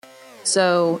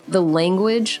So the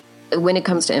language, when it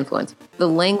comes to influence, the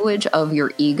language of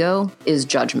your ego is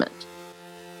judgment.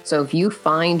 So if you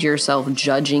find yourself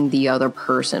judging the other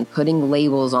person, putting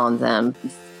labels on them,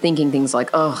 thinking things like,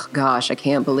 oh gosh, I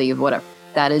can't believe whatever,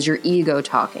 that is your ego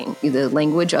talking. The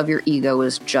language of your ego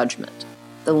is judgment.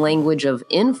 The language of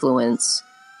influence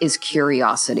is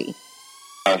curiosity.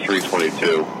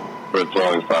 322 for its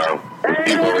long file.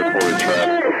 People reported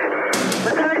track.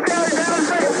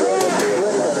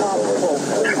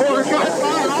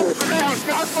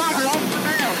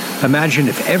 Imagine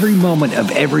if every moment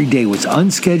of every day was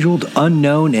unscheduled,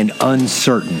 unknown, and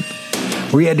uncertain,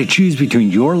 where you had to choose between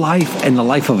your life and the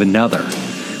life of another,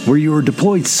 where you were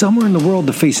deployed somewhere in the world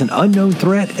to face an unknown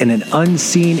threat and an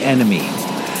unseen enemy.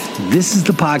 This is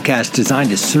the podcast designed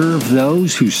to serve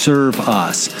those who serve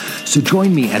us. So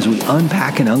join me as we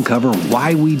unpack and uncover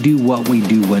why we do what we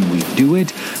do when we do it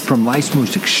from life's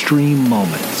most extreme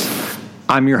moments.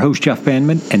 I'm your host, Jeff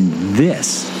Bandman, and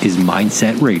this is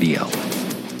Mindset Radio.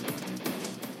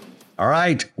 All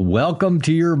right, welcome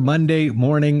to your Monday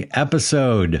morning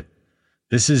episode.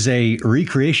 This is a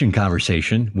recreation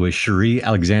conversation with Cherie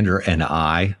Alexander and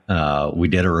I. We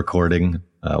did a recording,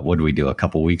 what did we do, a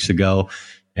couple weeks ago?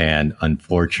 And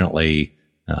unfortunately,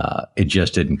 it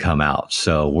just didn't come out.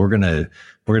 So we're gonna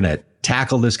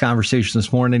tackle this conversation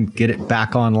this morning, get it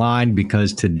back online,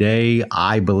 because today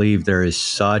I believe there is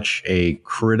such a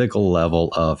critical level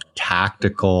of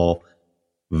tactical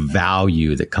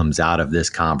value that comes out of this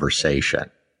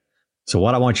conversation. So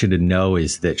what I want you to know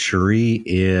is that Cherie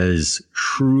is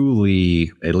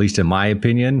truly, at least in my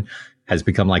opinion, has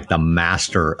become like the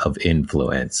master of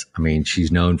influence. I mean,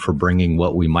 she's known for bringing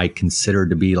what we might consider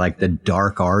to be like the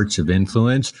dark arts of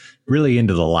influence really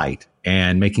into the light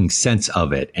and making sense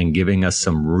of it and giving us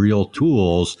some real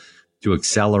tools to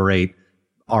accelerate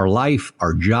our life,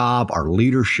 our job, our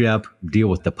leadership, deal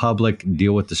with the public,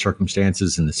 deal with the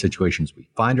circumstances and the situations we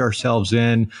find ourselves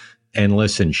in. And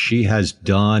listen, she has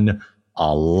done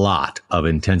a lot of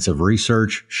intensive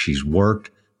research. She's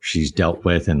worked, she's dealt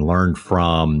with and learned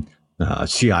from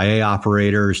CIA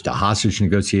operators to hostage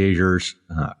negotiators,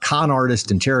 con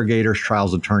artists, interrogators,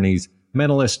 trials attorneys,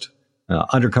 mentalists,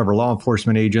 undercover law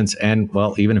enforcement agents, and,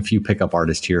 well, even a few pickup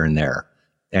artists here and there.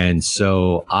 And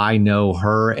so I know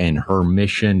her and her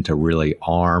mission to really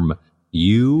arm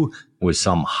you with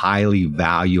some highly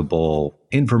valuable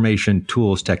information,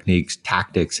 tools, techniques,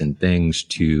 tactics, and things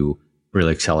to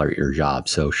really accelerate your job.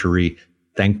 So Cherie,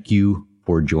 thank you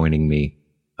for joining me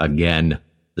again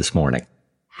this morning.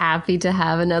 Happy to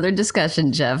have another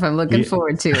discussion, Jeff. I'm looking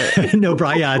forward to it. No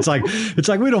problem. Yeah, it's like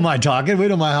we don't mind talking. We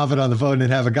don't mind hopping on the phone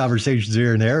and having conversations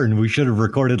here and there. And we should have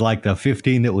recorded like the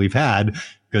 15 that we've had,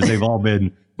 because they've all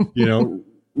been,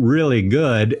 really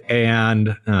good.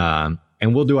 And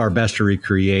we'll do our best to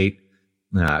recreate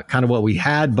kind of what we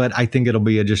had. But I think it'll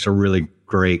be just a really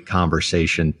great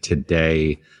conversation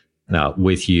today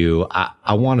with you.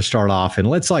 I want to start off and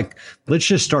let's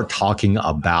just start talking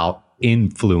about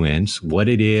influence, what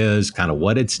it is, kind of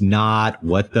what it's not,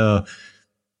 what the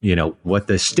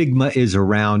stigma is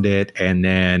around it, and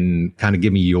then kind of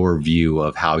give me your view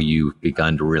of how you've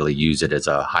begun to really use it as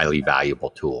a highly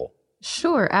valuable tool.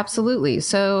 Sure, absolutely.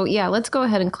 So yeah, let's go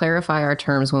ahead and clarify our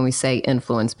terms when we say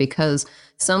influence, because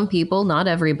some people, not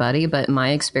everybody, but in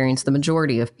my experience, the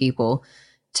majority of people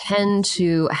tend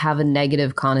to have a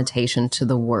negative connotation to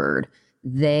the word.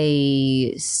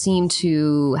 They seem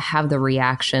to have the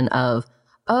reaction of,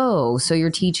 oh, so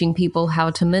you're teaching people how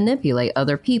to manipulate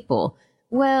other people.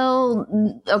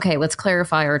 Well, okay, let's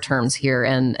clarify our terms here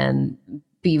and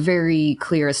be very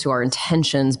clear as to our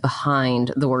intentions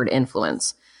behind the word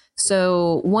influence.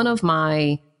 So one of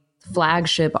my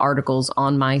flagship articles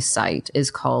on my site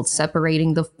is called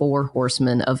Separating the Four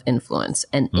Horsemen of Influence.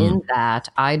 And in that,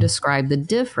 I describe the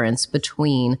difference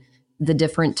between the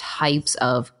different types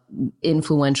of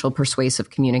influential persuasive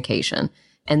communication.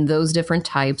 And those different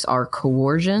types are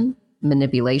coercion,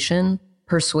 manipulation,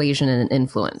 persuasion, and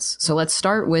influence. So let's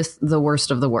start with the worst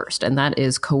of the worst, and that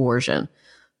is coercion.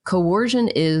 Coercion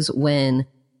is when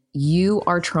you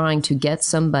are trying to get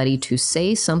somebody to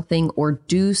say something or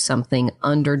do something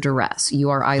under duress. You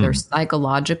are either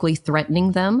psychologically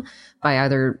threatening them by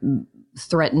either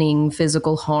threatening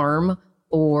physical harm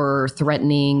or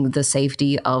threatening the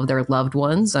safety of their loved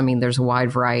ones. I mean, there's a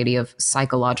wide variety of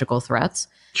psychological threats.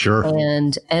 Sure.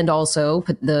 And also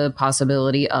the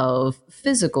possibility of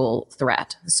physical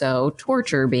threat. So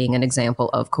torture being an example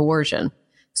of coercion.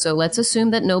 So let's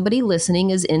assume that nobody listening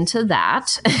is into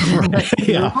that. Let's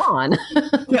move on.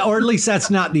 Yeah, or at least that's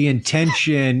not the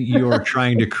intention you're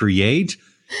trying to create.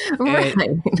 Right.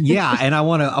 And I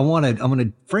want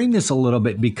to frame this a little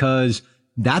bit, because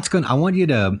I want you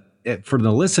to, for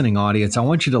the listening audience, I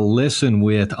want you to listen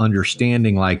with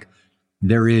understanding, like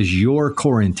there is your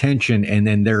core intention and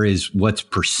then there is what's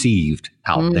perceived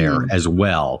out there as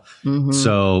well.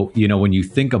 So, when you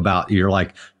think about, you're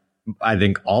like, I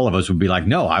think all of us would be like,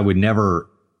 no, I would never,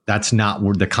 that's not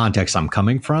where the context I'm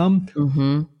coming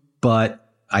from. But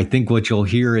I think what you'll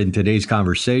hear in today's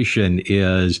conversation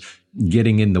is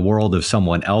getting in the world of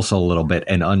someone else a little bit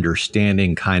and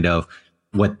understanding kind of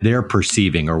what they're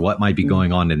perceiving or what might be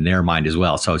going on in their mind as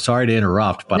well. So sorry to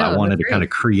interrupt, but I wanted to kind of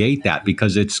create that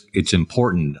because it's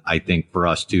important, I think, for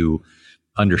us to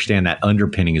understand that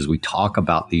underpinning as we talk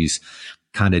about these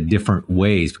kind of different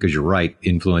ways, because you're right,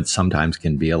 influence sometimes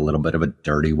can be a little bit of a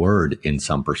dirty word in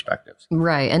some perspectives.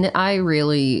 Right. And I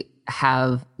really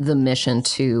have the mission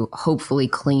to hopefully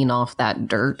clean off that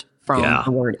dirt from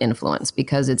the word influence,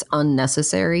 because it's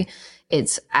unnecessary.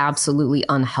 It's absolutely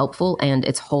unhelpful, and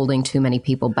it's holding too many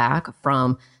people back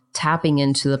from tapping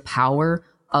into the power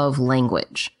of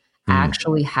language,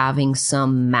 actually having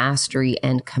some mastery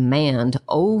and command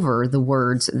over the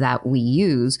words that we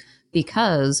use,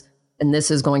 because, and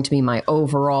this is going to be my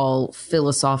overall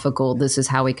philosophical, this is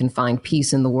how we can find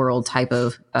peace in the world type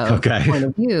of point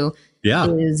of view,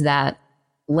 is that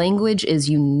language is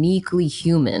uniquely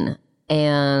human.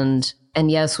 And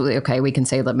yes, okay, we can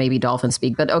say that maybe dolphins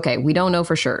speak, but okay, we don't know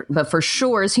for sure. But for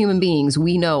sure, as human beings,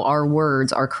 we know our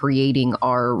words are creating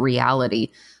our reality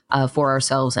for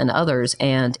ourselves and others.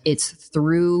 And it's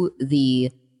through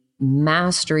the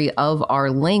mastery of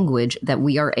our language that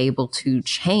we are able to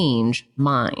change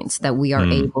minds, that we are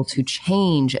able to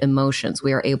change emotions,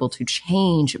 we are able to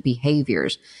change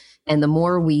behaviors. And the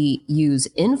more we use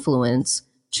influence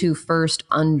to first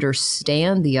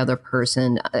understand the other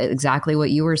person, exactly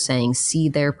what you were saying, see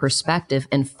their perspective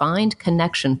and find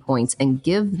connection points and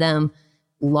give them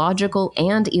logical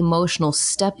and emotional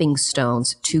stepping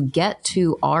stones to get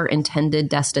to our intended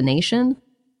destination,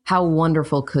 how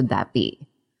wonderful could that be?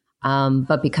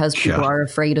 But because people are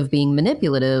afraid of being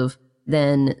manipulative,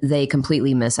 then they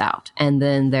completely miss out. And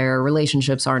then their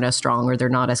relationships aren't as strong, or they're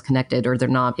not as connected, or they're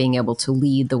not being able to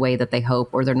lead the way that they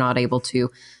hope, or they're not able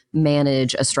to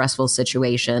manage a stressful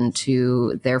situation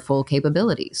to their full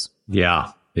capabilities.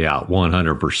 Yeah.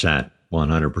 100%.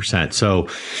 100%.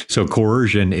 So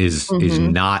coercion is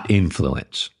not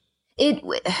influence. It's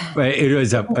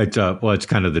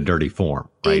kind of the dirty form,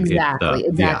 right? Exactly.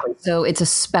 So it's a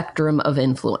spectrum of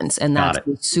influence, and that's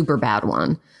the super bad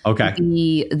one. Okay.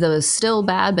 The still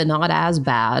bad but not as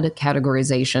bad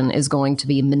categorization is going to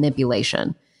be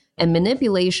manipulation. And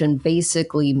manipulation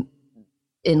basically,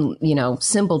 in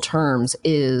simple terms,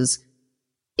 is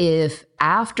if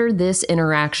after this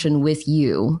interaction with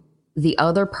you, the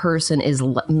other person is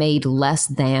made less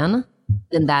than,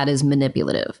 then that is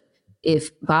manipulative.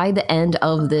 If by the end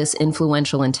of this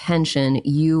influential intention,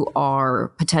 you are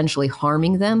potentially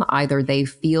harming them, either they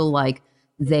feel like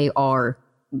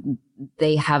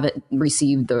they haven't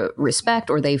received the respect,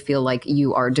 or they feel like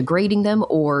you are degrading them,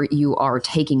 or you are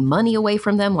taking money away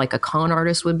from them, like a con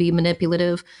artist would be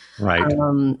manipulative. Right.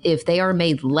 If they are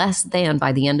made less than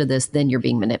by the end of this, then you're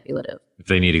being manipulative. If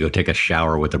they need to go take a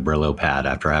shower with a Brillo pad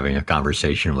after having a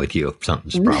conversation with you,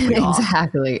 something's probably off.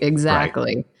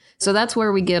 Exactly. Right. So that's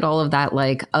where we get all of that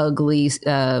like ugly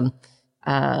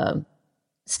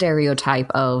stereotype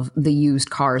of the used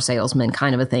car salesman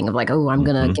kind of a thing of like, oh, I'm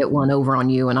going to get one over on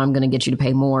you and I'm going to get you to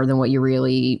pay more than what you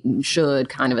really should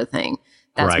kind of a thing.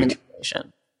 That's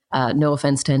manipulation. No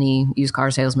offense to any used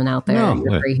car salesmen out there. No,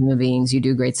 You're great human beings. You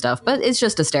do great stuff, but it's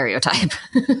just a stereotype.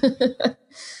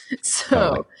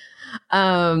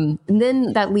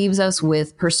 Then that leaves us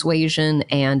with persuasion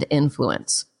and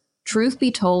influence. Truth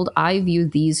be told, I view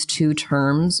these two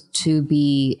terms to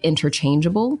be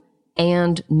interchangeable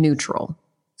and neutral.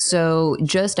 So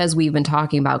just as we've been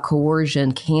talking about,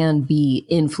 coercion can be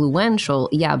influential,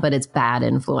 but it's bad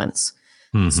influence.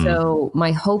 So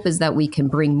my hope is that we can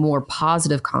bring more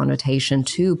positive connotation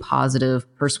to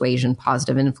positive persuasion,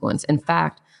 positive influence. In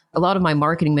fact, a lot of my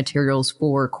marketing materials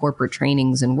for corporate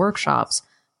trainings and workshops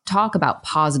talk about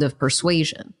positive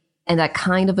persuasion. And that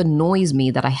kind of annoys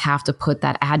me that I have to put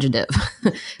that adjective.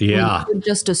 Yeah. We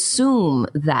just assume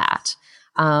that.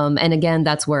 And again,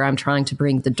 that's where I'm trying to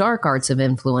bring the dark arts of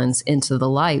influence into the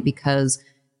light, because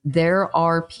there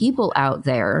are people out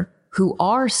there who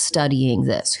are studying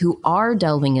this, who are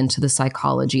delving into the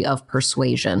psychology of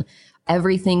persuasion.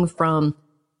 Everything from,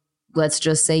 let's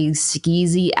just say,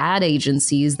 skeezy ad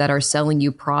agencies that are selling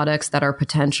you products that are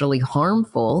potentially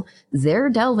harmful. They're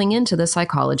delving into the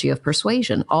psychology of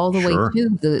persuasion, all the way to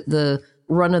the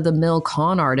run-of-the-mill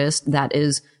con artist that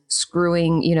is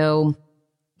screwing,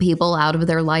 people out of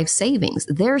their life savings.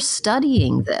 They're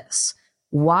studying this.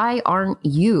 Why aren't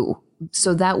you?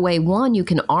 So that way, one, you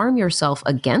can arm yourself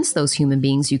against those human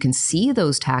beings. You can see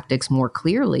those tactics more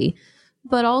clearly.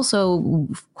 But also,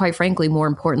 quite frankly, more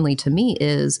importantly to me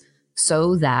is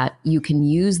so that you can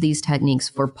use these techniques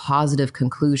for positive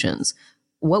conclusions.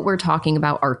 What we're talking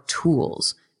about are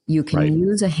tools. You can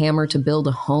use a hammer to build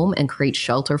a home and create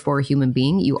shelter for a human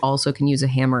being. You also can use a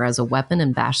hammer as a weapon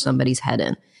and bash somebody's head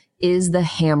in. Is the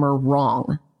hammer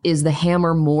wrong? Is the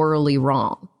hammer morally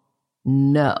wrong?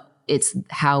 No, it's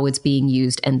how it's being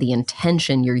used and the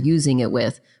intention you're using it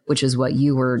with, which is what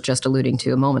you were just alluding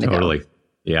to a moment ago. Totally.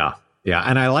 Yeah. Yeah.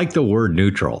 And I like the word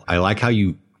neutral. I like how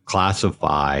you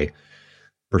classify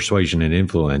persuasion and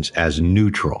influence as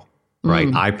neutral,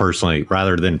 right? I personally,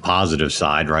 rather than positive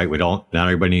side, right? Not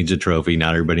everybody needs a trophy.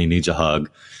 Not everybody needs a hug,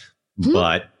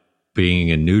 but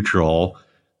being a neutral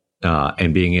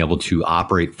and being able to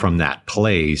operate from that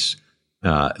place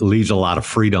leaves a lot of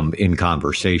freedom in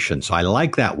conversation. So I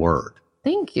like that word.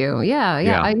 Thank you.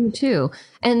 Yeah, I do too.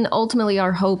 And ultimately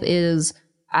our hope is,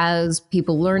 as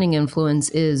people learning influence,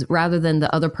 is rather than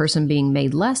the other person being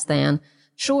made less than,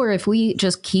 sure, if we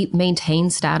just maintain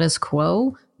status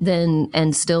quo, then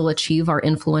and still achieve our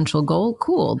influential goal,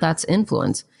 cool, that's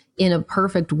influence. In a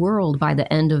perfect world, by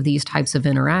the end of these types of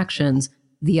interactions,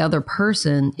 the other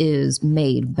person is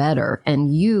made better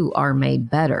and you are made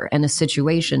better and a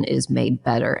situation is made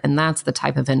better. And that's the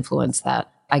type of influence that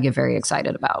I get very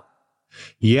excited about.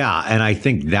 Yeah. And I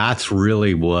think that's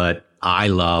really what I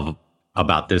love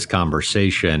about this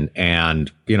conversation. And,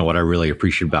 what I really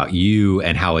appreciate about you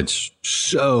and how it's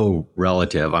so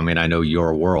relative. I mean, I know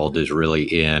your world is really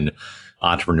in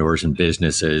entrepreneurs and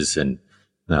businesses and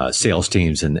sales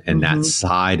teams and that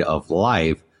side of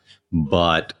life.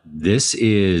 But this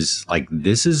is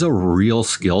a real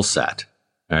skill set,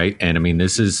 right? And I mean,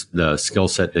 this is the skill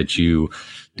set that you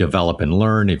develop and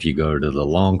learn if you go to the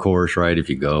long course, right? If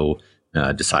you go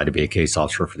decide to be a case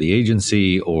officer for the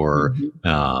agency, or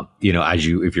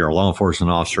if you're a law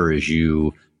enforcement officer, as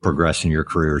you progress in your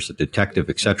career as a detective,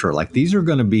 et cetera. Like, these are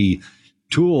going to be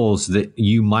tools that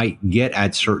you might get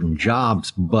at certain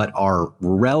jobs, but are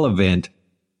relevant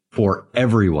for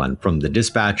everyone, from the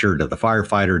dispatcher to the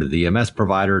firefighter to the EMS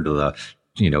provider to the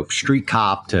street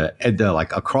cop to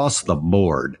like across the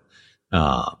board.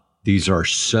 These are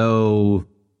so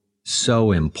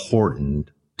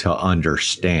important to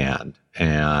understand.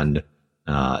 And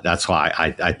that's why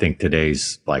I think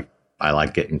today's, like, I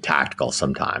like getting tactical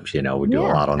sometimes. We do a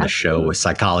lot on the show with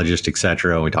psychologists, et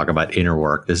cetera. And we talk about inner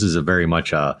work. This is a very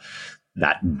much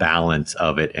that balance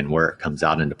of it and where it comes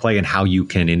out into play and how you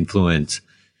can influence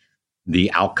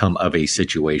the outcome of a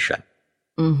situation.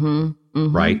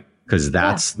 Right? Because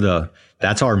that's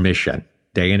our mission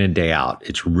day in and day out.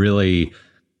 It's really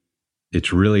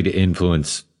to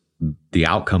influence the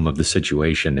outcome of the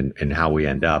situation and how we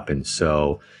end up. And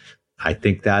so I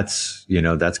think that's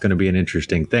going to be an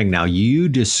interesting thing. Now, you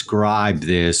described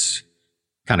this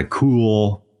kind of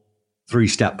cool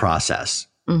 3-step process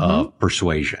of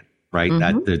persuasion, right?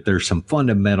 That there's some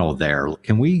fundamental there.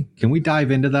 Can we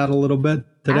dive into that a little bit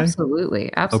today?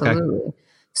 Absolutely. Okay.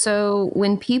 So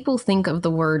when people think of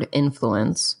the word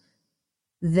influence,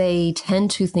 they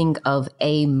tend to think of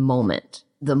a moment.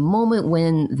 The moment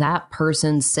when that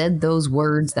person said those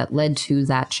words that led to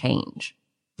that change.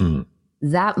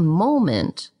 That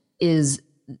moment is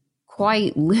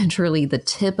quite literally the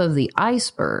tip of the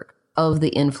iceberg of the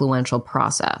influential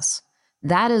process.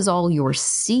 That is all you're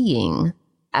seeing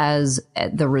as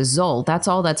the result. That's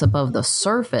all that's above the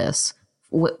surface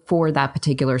for that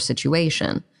particular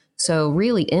situation. So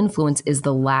really, influence is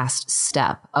the last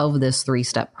step of this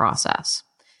 3-step process.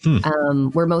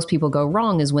 Where most people go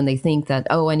wrong is when they think that,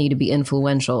 I need to be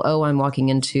influential. I'm walking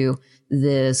into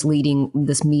this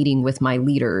meeting with my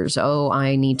leaders.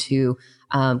 I need to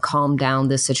calm down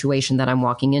this situation that I'm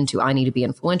walking into. I need to be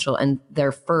influential. And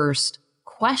their first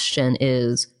question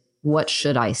is, what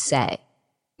should I say?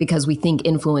 Because we think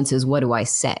influence is, what do I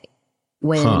say?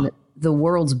 When the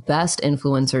world's best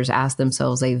influencers ask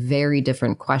themselves a very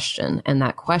different question. And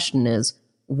that question is,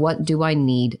 what do I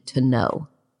need to know?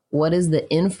 What is the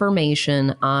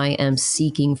information I am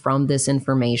seeking from this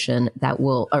information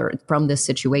from this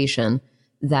situation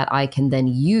that I can then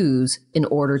use in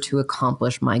order to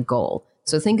accomplish my goal?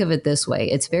 So think of it this way.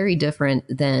 It's very different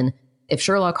than if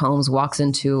Sherlock Holmes walks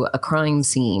into a crime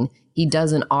scene, he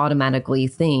doesn't automatically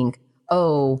think,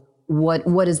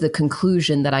 what is the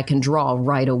conclusion that I can draw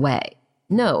right away?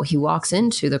 No, he walks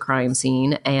into the crime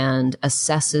scene and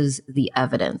assesses the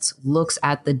evidence, looks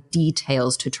at the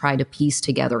details to try to piece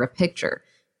together a picture.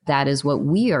 that is what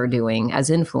we are doing as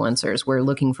influencers. We're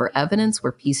looking for evidence,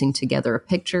 we're piecing together a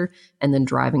picture, and then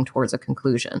driving towards a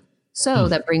conclusion. So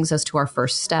that brings us to our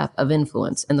first step of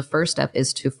influence. And the first step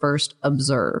is to first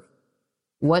observe.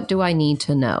 What do I need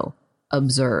to know?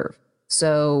 Observe.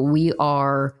 So we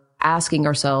are asking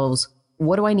ourselves,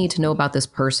 what do I need to know about this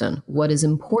person? What is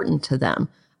important to them?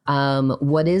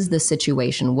 What is the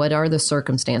situation? What are the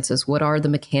circumstances? What are the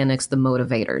mechanics, the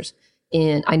motivators?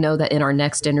 And I know that in our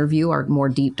next interview, our more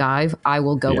deep dive, I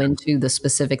will go into the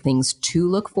specific things to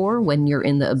look for when you're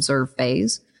in the observe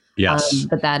phase. Yes.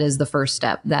 But that is the first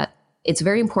step. That it's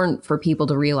very important for people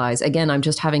to realize. Again, I'm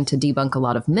just having to debunk a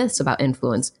lot of myths about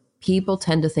influence. People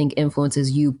tend to think influence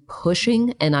is you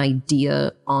pushing an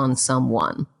idea on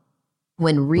someone,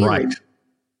 when really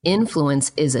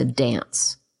influence is a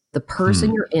dance. The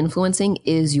person you're influencing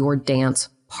is your dance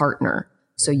partner.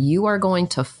 So you are going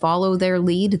to follow their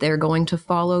lead. They're going to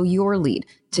follow your lead.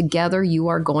 Together, you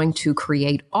are going to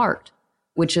create art,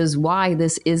 which is why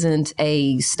this isn't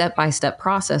a step-by-step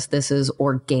process. This is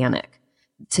organic.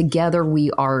 Together, we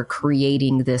are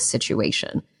creating this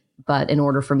situation. But in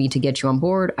order for me to get you on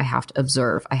board, I have to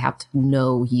observe. I have to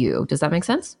know you. Does that make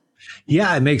sense?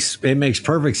 Yeah, it makes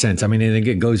perfect sense. I mean, I think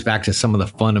it goes back to some of the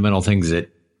fundamental things that,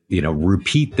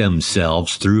 repeat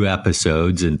themselves through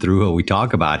episodes and through what we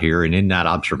talk about here. And in that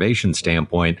observation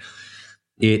standpoint,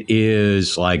 it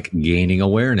is like gaining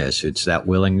awareness. It's that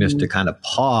willingness to kind of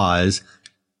pause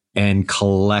and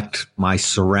collect my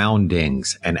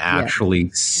surroundings and actually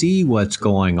see what's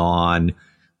going on.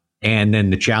 And then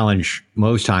the challenge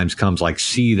most times comes like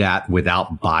see that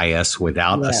without bias,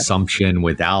 without assumption,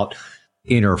 without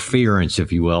interference,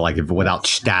 if you will, without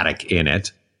static in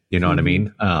it. You know what I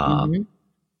mean?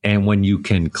 And when you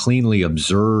can cleanly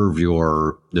observe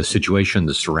the situation,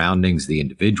 the surroundings, the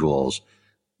individuals,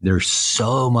 there's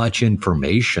so much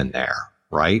information there,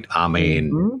 right? I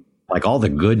mean, like all the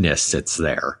goodness that's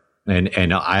there.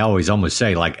 And I always almost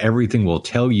say, like, everything will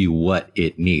tell you what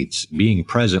it needs. Being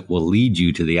present will lead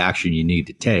you to the action you need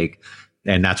to take.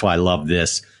 And that's why I love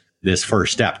this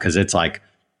first step, because it's like,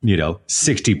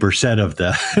 60% of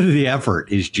the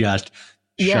effort is just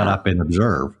shut up and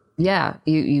observe. Yeah,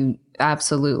 you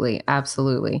absolutely.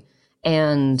 Absolutely.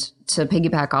 And to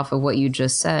piggyback off of what you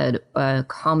just said, a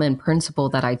common principle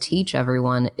that I teach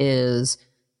everyone is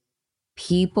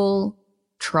people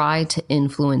try to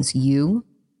influence you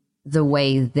the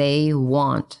way they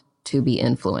want to be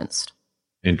influenced.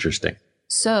 Interesting.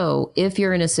 So if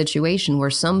you're in a situation where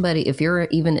if you're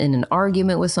even in an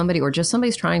argument with somebody, or just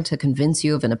somebody's trying to convince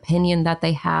you of an opinion that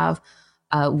they have,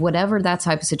 whatever that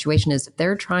type of situation is, if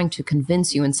they're trying to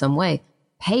convince you in some way,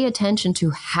 pay attention to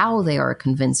how they are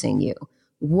convincing you.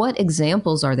 What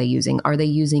examples are they using? Are they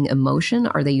using emotion?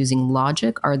 Are they using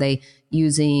logic? Are they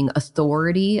using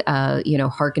authority,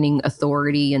 hearkening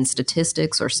authority and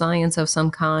statistics or science of some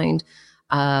kind?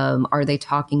 Are they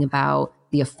talking about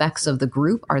the effects of the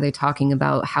group? Are they talking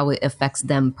about how it affects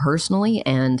them personally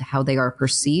and how they are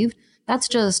perceived? That's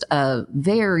just a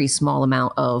very small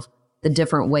amount of the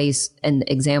different ways and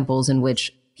examples in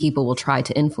which people will try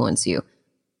to influence you.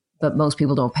 But most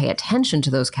people don't pay attention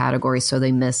to those categories, so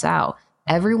they miss out.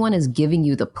 Everyone is giving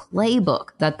you the playbook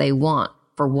that they want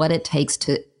for what it takes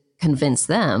to convince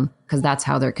them, because that's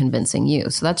how they're convincing you.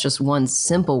 So that's just one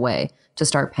simple way to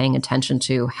start paying attention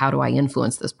to, how do I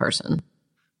influence this person?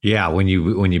 Yeah, when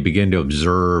you begin to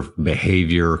observe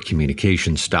behavior,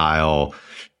 communication style,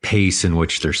 pace in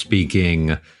which they're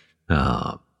speaking,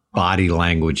 body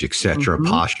language, etc.,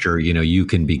 posture, you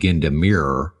can begin to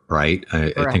mirror, right?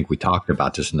 I think we talked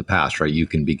about this in the past, right? You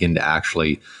can begin to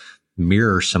actually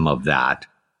mirror some of that.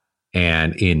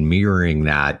 And in mirroring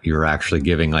that, you're actually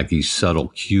giving like these subtle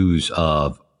cues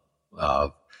of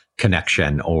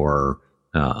connection or,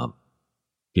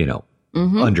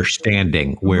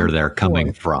 understanding where they're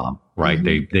coming from, right?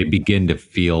 They begin to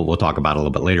feel, we'll talk about it a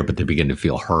little bit later, but they begin to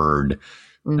feel heard,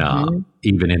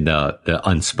 even in the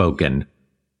unspoken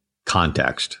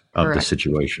context of the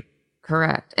situation.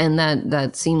 Correct. And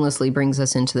that seamlessly brings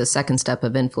us into the second step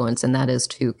of influence, and that is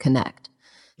to connect.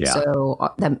 Yeah.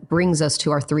 So that brings us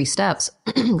to our 3 steps,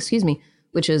 excuse me,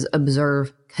 which is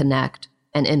observe, connect,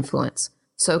 and influence.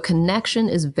 So connection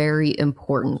is very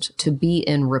important, to be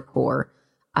in rapport,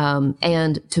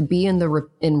 and to be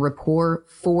in rapport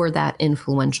for that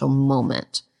influential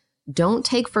moment. Don't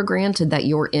take for granted that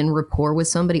you're in rapport with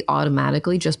somebody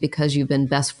automatically just because you've been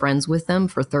best friends with them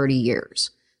for 30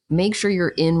 years. Make sure you're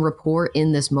in rapport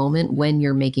in this moment when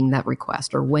you're making that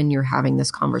request or when you're having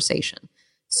this conversation.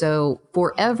 So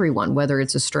for everyone, whether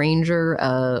it's a stranger,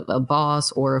 a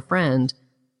boss, or a friend,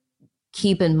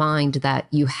 keep in mind that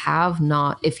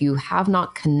if you have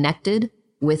not connected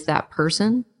with that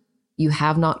person, you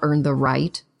have not earned the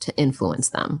right to influence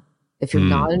them. If you're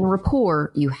not in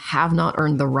rapport, you have not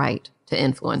earned the right to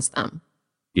influence them.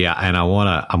 Yeah, and I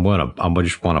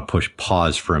just want to push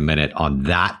pause for a minute on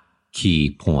that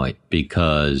key point,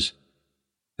 because,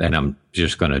 and I'm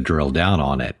just going to drill down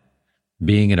on it.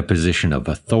 Being in a position of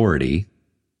authority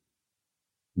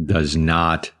does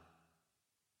not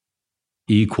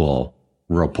equal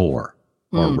rapport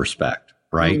or respect,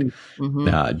 right?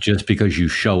 Just because you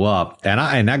show up,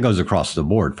 and that goes across the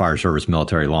board, fire service,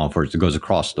 military, law enforcement, it goes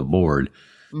across the board.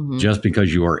 Just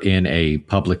because you are in a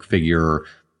public figure,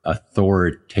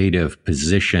 authoritative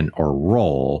position or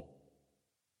role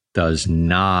does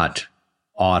not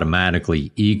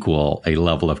automatically equal a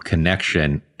level of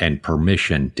connection and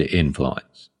permission to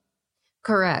influence.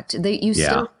 Correct. You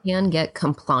still can get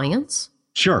compliance.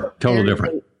 Sure. Total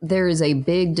different. There is a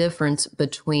big difference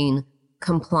between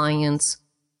compliance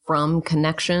from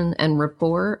connection and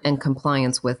rapport and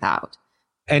compliance without.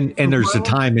 And there's a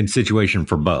time and situation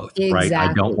for both, right?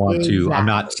 I don't want to, I'm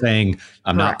not saying,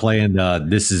 I'm not playing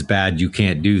this is bad, you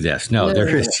can't do this. No,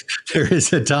 there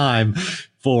is a time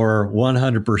for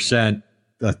 100%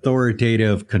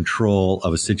 authoritative control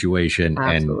of a situation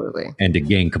and to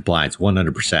gain compliance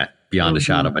 100% beyond a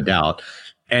shadow of a doubt.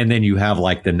 And then you have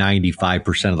like the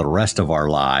 95% of the rest of our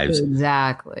lives.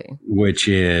 Exactly. Which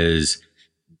is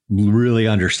really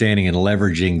understanding and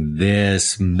leveraging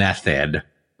this method.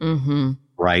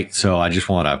 Right. So I just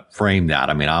want to frame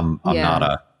that. I mean, I'm not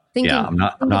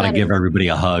a give everybody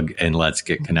a hug and let's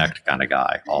get connect kind of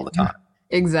guy all the time.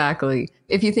 Exactly.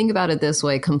 If you think about it this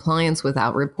way, compliance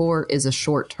without rapport is a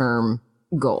short-term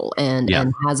goal and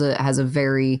has a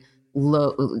very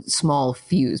small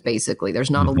fuse, basically.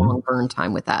 There's not a long burn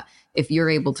time with that. If you're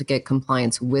able to get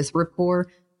compliance with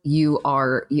rapport,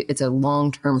 it's a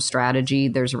long-term strategy.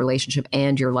 There's a relationship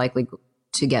and you're likely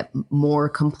to get more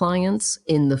compliance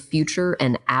in the future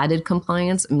and added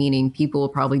compliance, meaning people will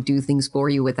probably do things for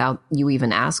you without you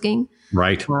even asking.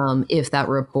 Right. If that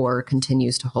rapport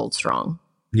continues to hold strong.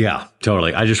 Yeah,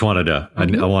 totally. I just wanted to, I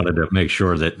wanted to make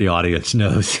sure that the audience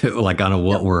knows like kind of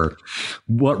what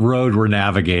road we're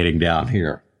navigating down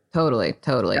here. Totally.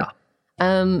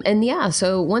 Yeah.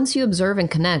 So once you observe and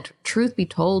connect, truth be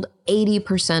told,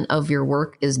 80% of your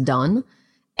work is done.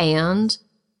 And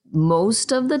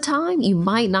most of the time, you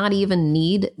might not even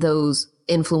need those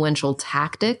influential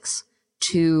tactics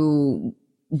to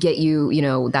get you,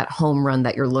 that home run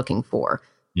that you're looking for.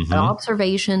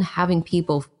 Observation, having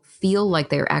people feel like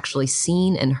they're actually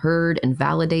seen and heard and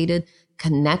validated,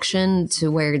 connection to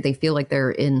where they feel like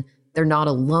they're not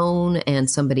alone and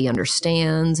somebody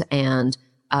understands and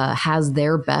has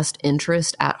their best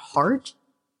interest at heart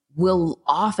will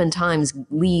oftentimes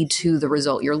lead to the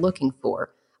result you're looking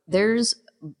for. There's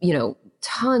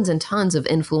tons and tons of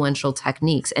influential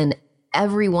techniques, and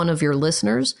every one of your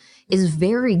listeners is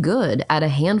very good at a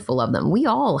handful of them. We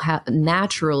all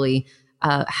naturally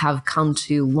have come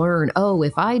to learn,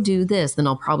 if I do this, then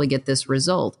I'll probably get this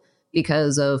result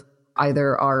because of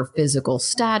either our physical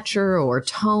stature or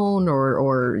tone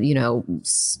or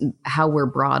how we're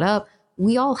brought up.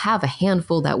 We all have a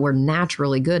handful that we're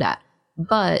naturally good at,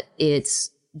 but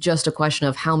it's just a question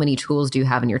of how many tools do you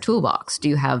have in your toolbox? Do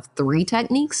you have 3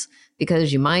 techniques?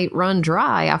 Because you might run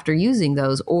dry after using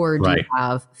those, or do you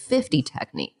have 50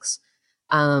 techniques?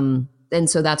 And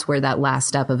so that's where that last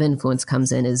step of influence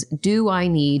comes in is, do I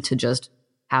need to just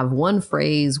have one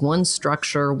phrase, one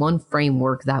structure, one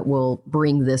framework that will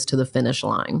bring this to the finish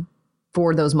line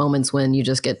for those moments when you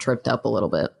just get tripped up a little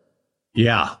bit?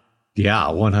 Yeah,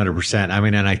 100%. I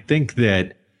mean, and I think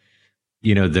that,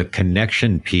 the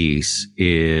connection piece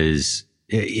is,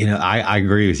 I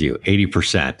agree with you,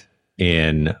 80%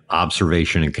 in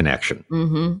observation and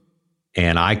connection.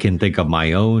 And I can think of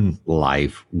my own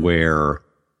life where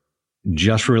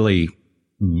just really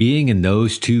being in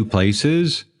those 2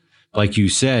 places, like you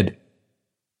said,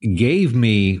 gave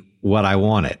me what I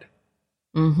wanted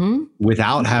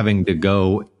without having to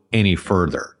go any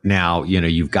further. Now,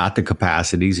 you've got the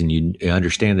capacities and you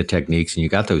understand the techniques and you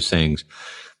got those things.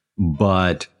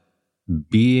 But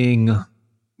being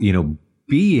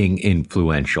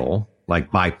influential,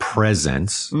 like by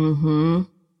presence,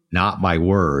 not by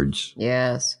words,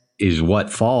 is what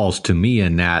falls to me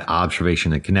in that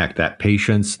observation and connect, that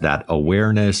patience, that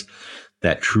awareness,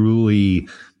 that truly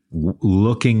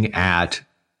looking at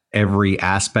every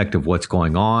aspect of what's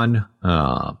going on,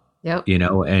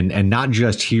 and not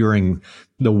just hearing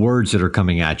the words that are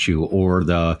coming at you or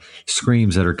the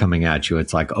screams that are coming at you.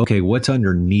 It's like, okay, what's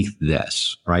underneath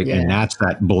this, right? Yeah. And that's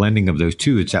that blending of those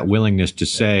 2. It's that willingness to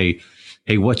say,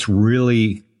 hey, what's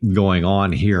really going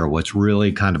on here? What's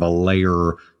really kind of a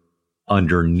layer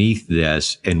underneath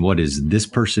this, and what does this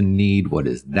person need? What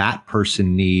does that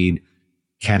person need?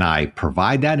 Can I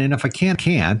provide that? And if I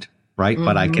can't, right?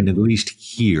 But I can at least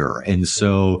hear. And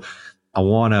so I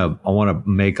want to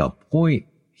make a point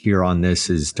here on this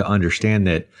is to understand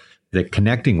that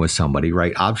connecting with somebody,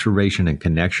 right? Observation and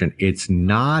connection, it's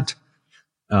not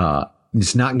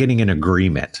getting an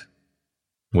agreement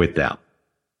with them,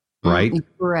 right?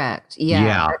 Correct.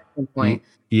 Yeah. That's a good point.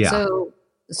 Yeah. So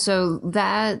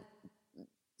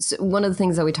one of the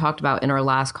things that we talked about in our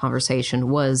last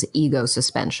conversation was ego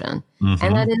suspension.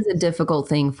 And that is a difficult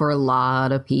thing for a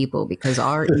lot of people because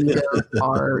our egos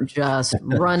are just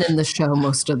running the show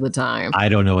most of the time. I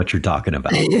don't know what you're talking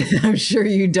about. I'm sure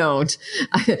you don't.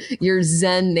 Your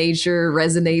Zen nature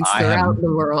resonates throughout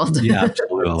the world. Yeah,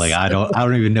 absolutely. I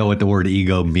don't even know what the word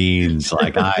ego means.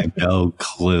 Like I have no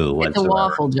clue whatsoever. It's a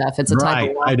waffle, Jeff. It's a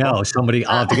type of waffle. I know.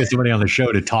 I'll have to get somebody on the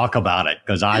show to talk about it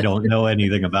because I don't know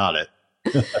anything about it.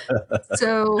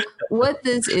 So what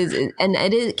this is, and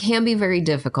it can be very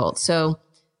difficult. So,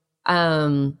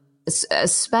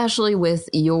 especially with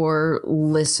your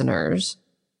listeners,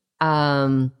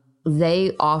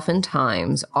 they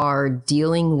oftentimes are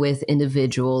dealing with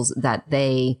individuals that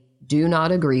they do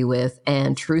not agree with,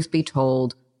 and truth be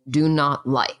told, do not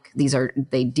like.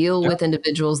 They deal with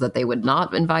individuals that they would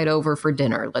not invite over for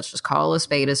dinner. Let's just call a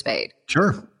spade a spade.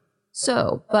 Sure.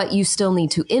 So, but you still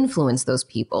need to influence those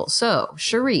people. So,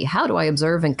 Cherie, how do I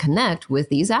observe and connect with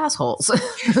these assholes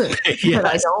that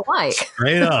I don't like?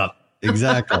 Straight up.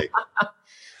 Exactly.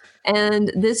 And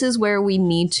this is where we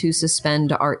need to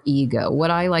suspend our ego.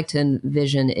 What I like to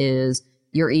envision is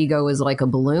your ego is like a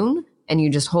balloon and you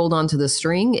just hold on to the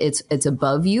string. It's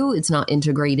above you. It's not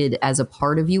integrated as a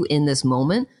part of you in this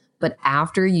moment. But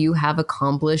after you have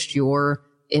accomplished your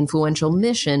influential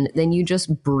mission, then you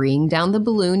just bring down the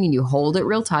balloon and you hold it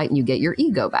real tight and you get your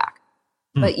ego back.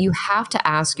 But you have to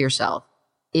ask yourself,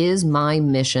 is my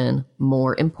mission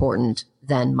more important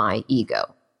than my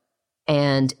ego?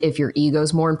 And if your ego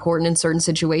is more important in certain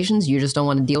situations, you just don't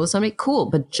want to deal with somebody, cool.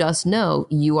 But just know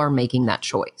you are making that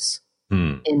choice.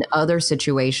 In other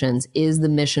situations, is the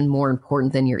mission more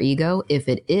important than your ego? If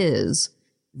it is,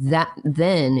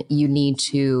 then you need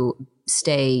to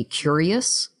stay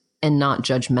curious and not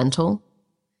judgmental.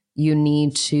 You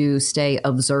need to stay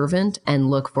observant and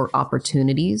look for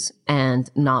opportunities and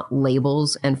not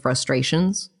labels and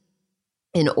frustrations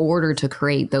in order to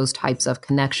create those types of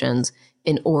connections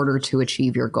in order to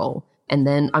achieve your goal. And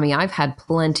then, I've had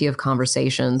plenty of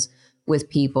conversations with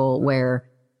people where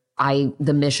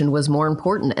the mission was more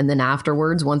important. And then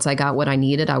afterwards, once I got what I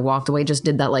needed, I walked away, just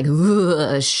did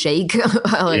that shake.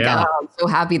 I'm so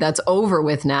happy that's over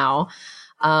with now.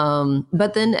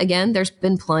 But then again, there's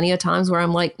been plenty of times where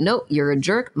I'm like, nope, you're a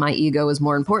jerk. My ego is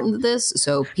more important than this.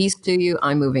 So peace to you.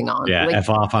 I'm moving on. Yeah. F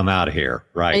off. I'm out of here.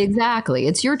 Right. Exactly.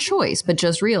 It's your choice, but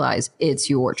just realize it's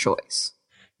your choice.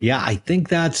 Yeah. I think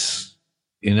that's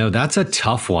a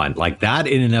tough one. Like that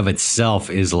in and of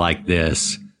itself is like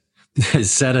this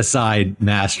set aside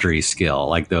mastery skill,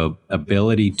 like the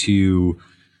ability to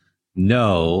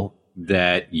know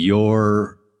that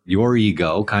your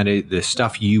ego, kind of the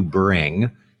stuff you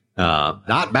bring,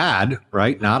 not bad,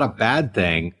 right? Not a bad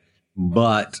thing,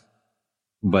 but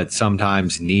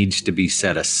sometimes needs to be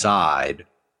set aside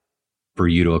for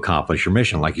you to accomplish your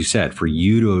mission. Like you said, for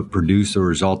you to produce the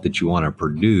result that you want to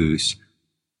produce,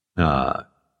 that's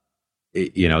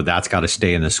got to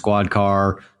stay in the squad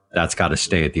car. That's got to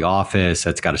stay at the office.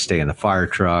 That's got to stay in the fire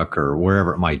truck or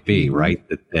wherever it might be, right?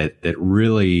 That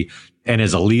really, and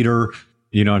as a leader,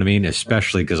 you know what I mean?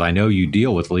 Especially because I know you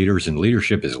deal with leaders, and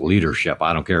leadership is leadership.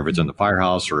 I don't care if it's in the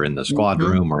firehouse or in the squad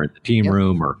room or in the team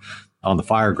room or on the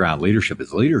fire ground. Leadership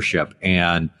is leadership.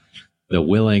 And the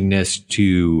willingness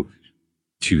to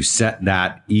set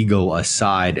that ego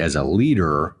aside as a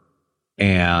leader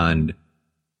and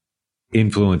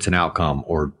influence an outcome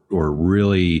or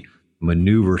really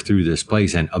maneuver through this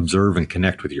place and observe and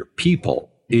connect with your people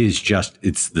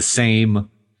it's the same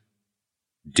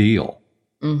deal.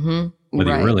 Whether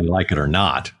you really like it or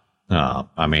not.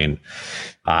 I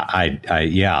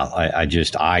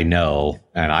know,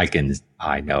 and I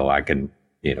can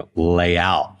lay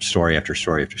out story after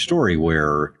story after story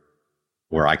where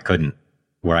I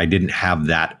didn't have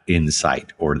that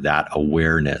insight or that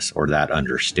awareness or that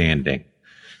understanding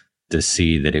to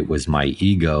see that it was my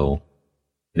ego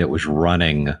that was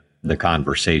running the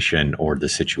conversation or the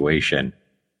situation.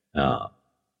 And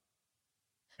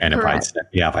Correct.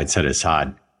 if I'd set it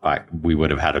aside, we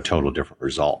would have had a total different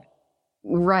result.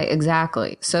 Right,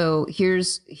 exactly. So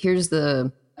here's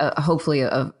the hopefully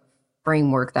a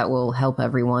framework that will help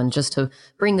everyone, just to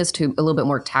bring this to a little bit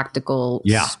more tactical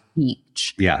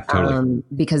speech. Yeah, totally.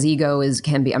 Because ego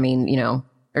can be, I mean,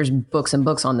 there's books and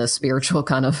books on this spiritual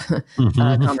kind of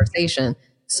conversation.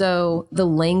 So the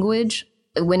language,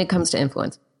 when it comes to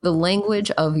influence, the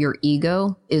language of your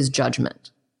ego is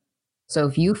judgment. So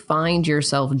if you find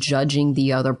yourself judging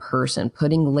the other person,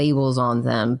 putting labels on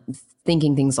them,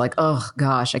 thinking things like, oh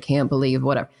gosh, I can't believe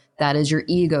whatever, that is your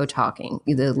ego talking.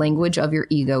 The language of your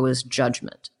ego is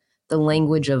judgment. The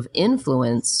language of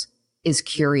influence is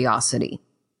curiosity.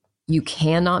 You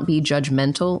cannot be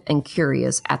judgmental and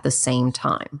curious at the same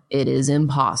time. It is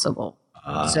impossible.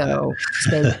 So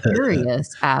stay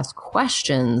curious, ask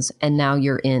questions, and now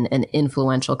you're in an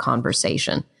influential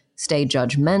conversation. Stay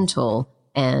judgmental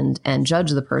and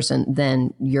judge the person,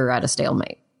 then you're at a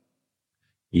stalemate.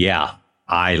 Yeah,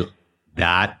 I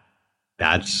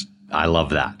love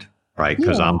that, right?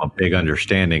 Because I'm a big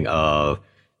understanding of,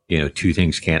 two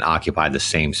things can't occupy the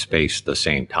same space at the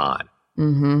same time.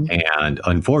 Mm-hmm. And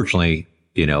unfortunately,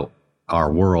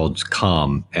 our worlds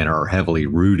come and are heavily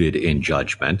rooted in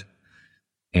judgment.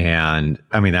 And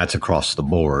I mean, that's across the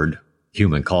board,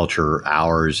 human culture,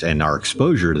 ours, and our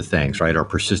exposure to things, right? Our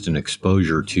persistent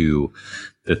exposure to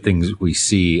the things we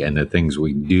see and the things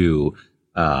we do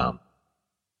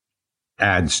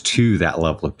adds to that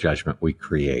level of judgment we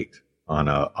create on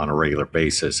a regular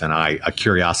basis. And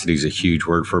curiosity is a huge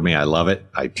word for me. I love it.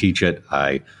 I teach it.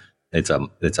 It's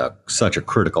such a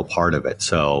critical part of it.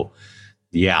 So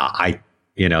yeah,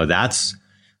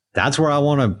 that's where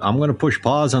I'm going to push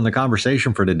pause on the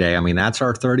conversation for today. I mean, that's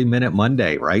our 30-minute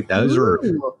Monday, right? Those are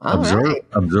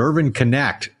observe and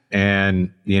connect,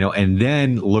 and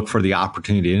then look for the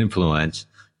opportunity to influence,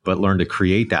 but learn to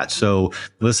create that. So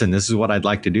listen, this is what I'd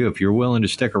like to do. If you're willing to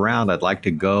stick around, I'd like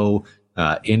to go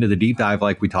into the deep dive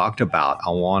like we talked about. I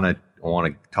want to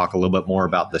talk a little bit more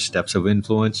about the steps of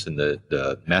influence and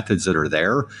the methods that are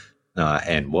there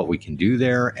and what we can do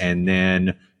there. And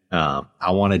then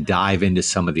I want to dive into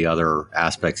some of the other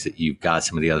aspects that you've got,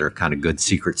 some of the other kind of good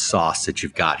secret sauce that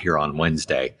you've got here on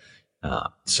Wednesday.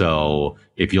 So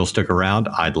if you'll stick around,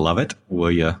 I'd love it.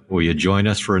 Will you join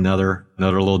us for another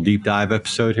little deep dive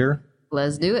episode here?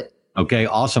 Let's do it. Okay,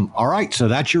 awesome. All right. So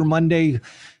that's your Monday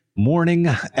morning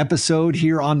episode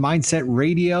here on Mindset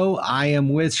Radio. I am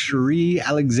with Cherie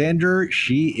Alexander.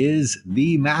 She is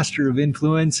the master of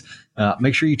influence.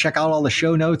 Make sure you check out all the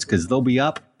show notes because they'll be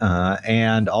up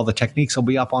and all the techniques will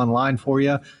be up online for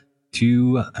you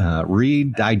to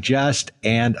read, digest,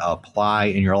 and apply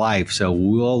in your life. So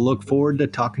we'll look forward to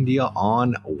talking to you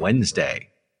on Wednesday.